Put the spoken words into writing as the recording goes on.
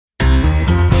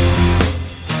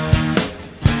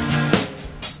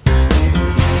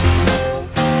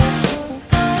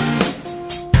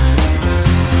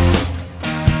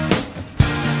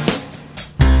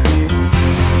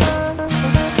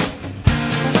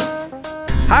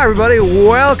Hi, everybody.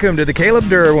 Welcome to the Caleb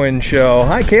Derouin Show.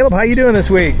 Hi, Caleb. How you doing this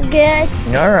week? Good.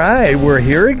 All right. We're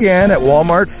here again at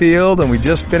Walmart Field, and we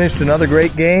just finished another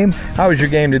great game. How was your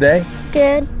game today?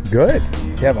 Good. Good.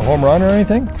 You have a home run or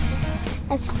anything?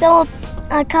 I stole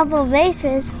a couple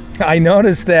bases. I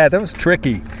noticed that. That was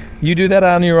tricky. You do that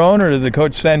on your own, or did the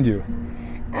coach send you?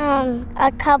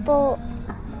 A couple.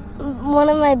 One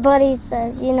of my buddies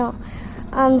says,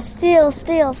 steal.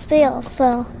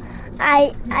 So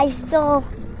I stole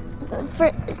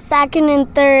for second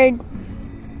and third.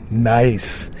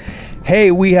 Nice.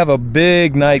 Hey, we have a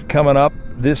big night coming up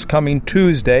this coming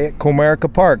Tuesday at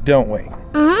Comerica Park, don't we?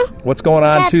 Mm-hmm. What's going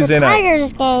on Tuesday night? The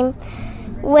Tigers game,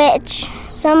 which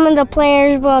some of the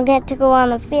players will get to go on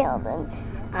the field, and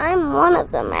I'm one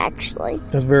of them, actually.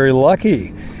 That's very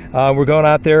lucky. We're going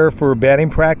out there for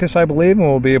batting practice, I believe, and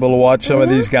we'll be able to watch some of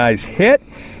these guys hit.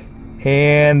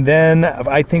 And then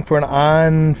I think for an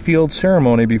on-field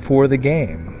ceremony before the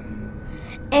game.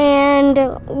 And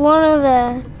one of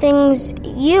the things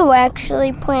you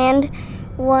actually planned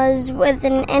was with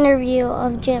an interview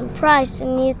of Jim Price,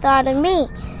 and you thought of me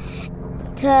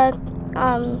to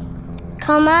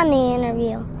come on the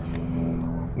interview.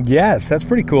 Yes, that's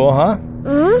pretty cool, huh?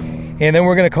 Mm-hmm. And then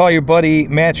we're going to call your buddy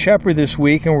Matt Shepard this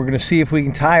week, and we're going to see if we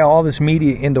can tie all this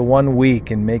media into 1 week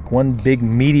and make one big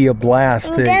media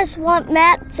blast. And guess what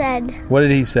Matt said? What did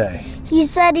he say? He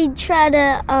said he'd try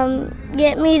to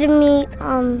get me to meet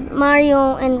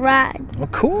Mario and Rod. Well,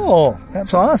 cool.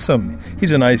 That's awesome.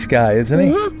 He's a nice guy, isn't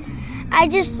he? Mm-hmm. I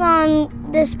just saw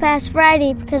him this past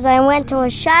Friday because I went to a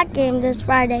shot game this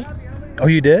Friday. Oh,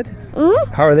 you did?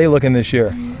 Mm-hmm. How are they looking this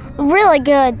year? Really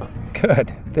good.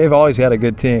 Good. They've always had a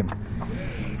good team.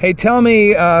 Hey, tell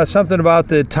me something about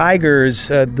the Tigers,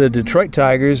 the Detroit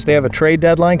Tigers. They have a trade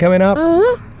deadline coming up?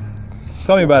 Mm-hmm.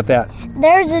 Tell me about that.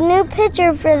 There's a new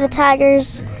pitcher for the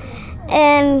Tigers,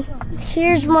 and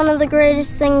here's one of the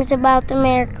greatest things about the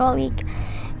Miracle League.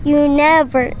 You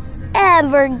never,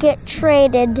 ever get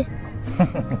traded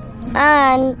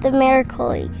on the Miracle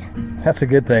League. That's a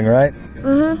good thing, right?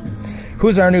 Mm-hmm.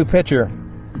 Who's our new pitcher?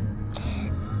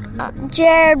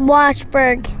 Jared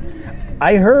Washburn.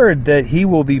 I heard that he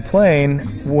will be playing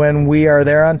when we are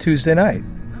there on Tuesday night.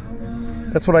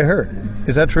 That's what I heard.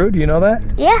 Is that true? Do you know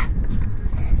that? Yeah.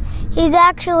 He's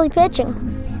actually pitching.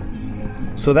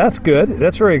 So that's good.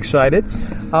 That's very excited.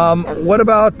 What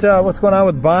about what's going on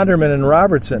with Bonderman and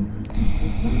Robertson?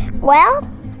 Well,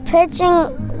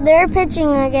 they're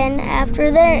pitching again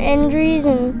after their injuries,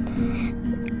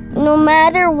 and no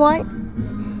matter what,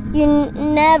 you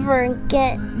never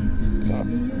get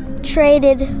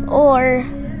traded or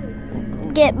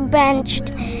get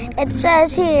benched. It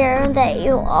says here that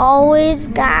you always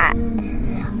got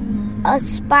a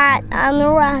spot on the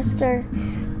roster,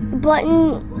 but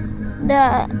in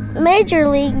the major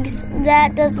leagues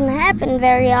that doesn't happen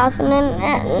very often,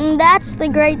 and that's the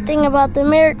great thing about the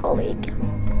Miracle League.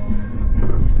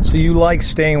 So you like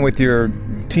staying with your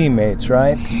teammates,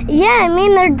 right? Yeah, I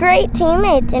mean, they're great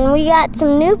teammates, and we got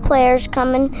some new players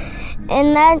coming,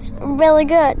 and that's really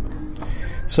good.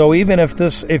 So even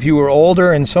if you were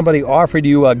older and somebody offered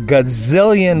you $1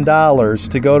 gazillion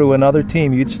to go to another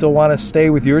team, you'd still want to stay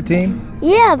with your team?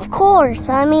 Yeah, of course.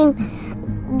 I mean,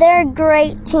 they're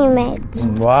great teammates.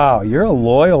 Wow, you're a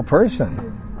loyal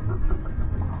person.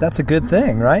 That's a good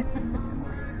thing, right?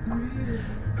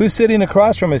 Who's sitting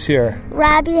across from us here?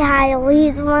 Robbie Heil.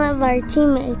 He's one of our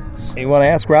teammates. You want to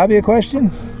ask Robbie a question?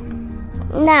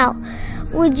 Now,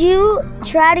 would you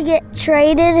try to get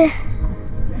traded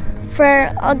for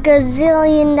 $1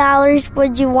 gazillion?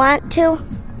 Would you want to?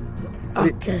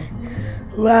 Okay.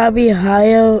 Robbie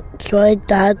Heil, Troy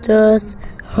Dodgers,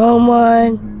 home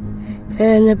run,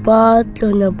 and the ball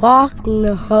in the box, and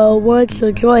the home run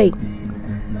to Troy.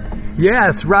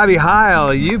 Yes, Robbie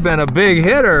Heil, you've been a big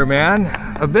hitter, man.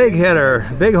 A big hitter,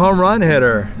 big home run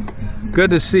hitter.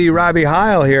 Good to see Robbie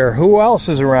Heil here. Who else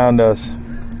is around us?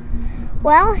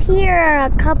 Well, here are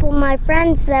a couple of my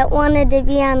friends that wanted to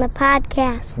be on the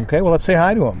podcast. Okay, well, let's say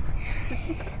hi to them.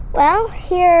 Well,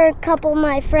 here are a couple of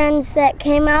my friends that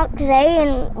came out today,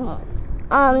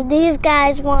 and these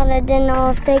guys wanted to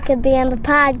know if they could be on the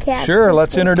podcast. Sure,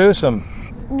 let's introduce them.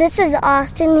 This is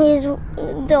Austin. He's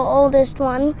the oldest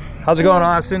one. How's it going,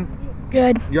 Austin?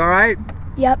 Good. You all right?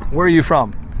 Yep. Where are you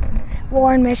from?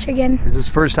 Warren, Michigan. Is this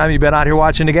the first time you've been out here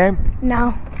watching the game?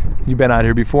 No. You've been out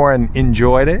here before and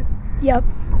enjoyed it? Yep.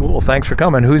 Cool. Thanks for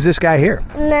coming. Who's this guy here?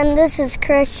 And then this is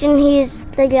Christian. He's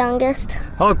the youngest.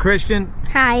 Hello, Christian.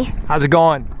 Hi. How's it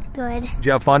going? Good. Did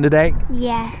you have fun today?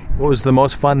 Yeah. What was the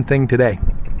most fun thing today?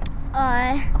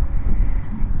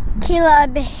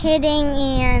 Caleb hitting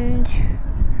and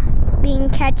being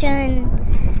catching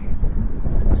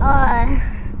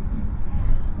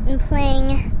And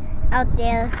playing out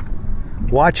there.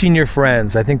 Watching your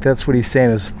friends. I think that's what he's saying.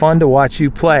 It was fun to watch you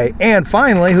play. And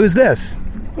finally, who's this?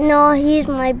 No, he's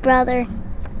my brother.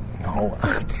 No.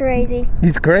 He's crazy.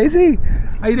 He's crazy?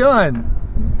 How you doing?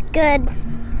 Good.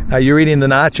 You're eating the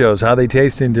nachos. How are they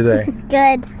tasting today?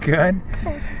 Good. Good.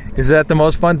 Is that the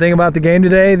most fun thing about the game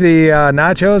today, the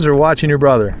nachos, or watching your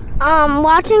brother?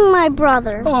 Watching my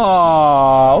brother.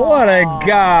 Oh, what a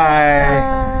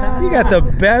guy. You got the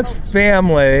best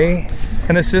family.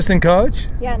 An assistant coach?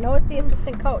 Yeah, Noah's the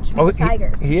assistant coach for the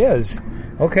Tigers. He is.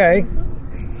 Okay.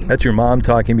 That's your mom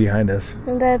talking behind us.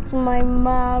 And that's my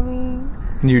mommy.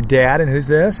 And your dad, and who's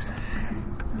this?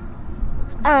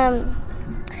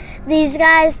 These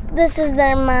guys, this is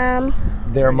their mom.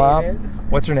 Their mom?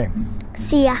 What's her name?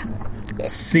 Sia.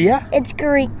 Sia? It's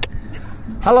Greek.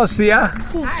 Hello, Sia.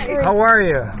 Hi. How are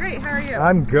you? Great, how are you?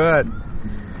 I'm good.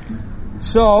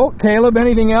 So, Caleb,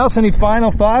 anything else? Any final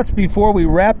thoughts before we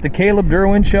wrap the Caleb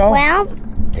Derouin show? Well,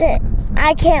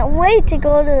 I can't wait to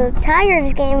go to the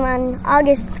Tigers game on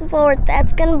August 4th.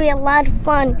 That's going to be a lot of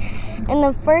fun. And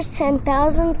the first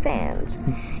 10,000 fans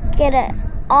get an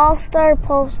all-star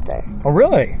poster. Oh,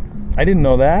 really? I didn't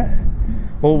know that.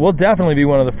 Well, we'll definitely be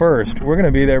one of the first. We're going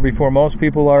to be there before most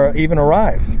people are even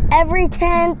arrive. Every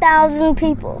 10,000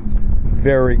 people.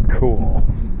 Very cool.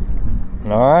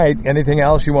 All right. Anything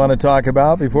else you want to talk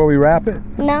about before we wrap it?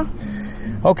 No.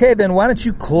 Okay, then why don't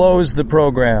you close the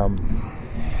program?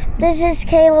 This is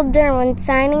Caleb Derouin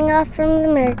signing off from the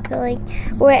Miracle League,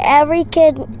 where every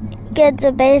kid gets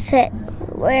a base hit,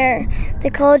 where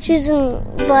the coaches and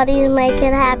buddies make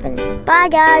it happen. Bye,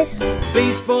 guys.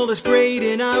 Baseball is great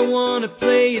and I want to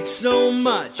play it so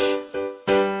much,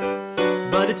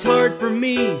 but it's hard for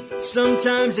me.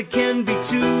 Sometimes it can be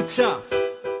too tough.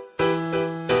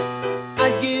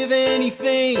 I'd give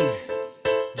anything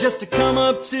just to come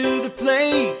up to the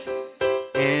plate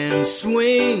and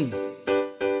swing.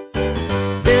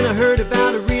 Then I heard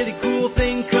about a really cool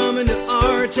thing coming to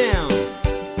our town.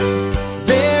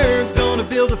 They're gonna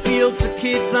build a field so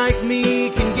kids like me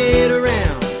can get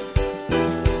around.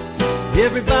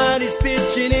 Everybody's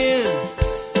pitching in,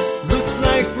 looks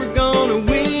like we're gonna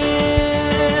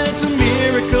win. It's a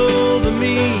miracle to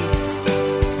me.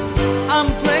 I'm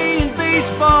playing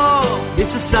baseball,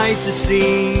 it's a sight to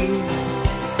see.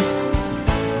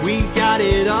 We got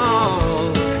it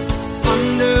all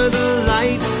under the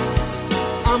lights.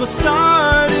 I'm a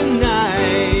star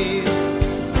tonight.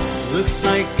 Looks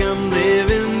like I'm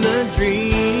living the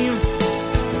dream,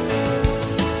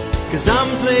 'cause I'm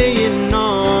playing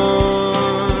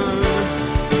on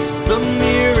the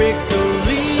Miracle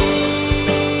League.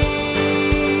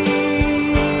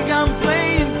 I'm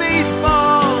playing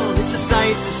baseball, it's a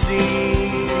sight to see.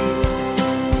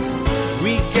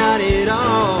 We got it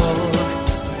all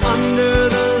under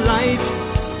the lights.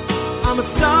 I'm a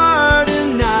star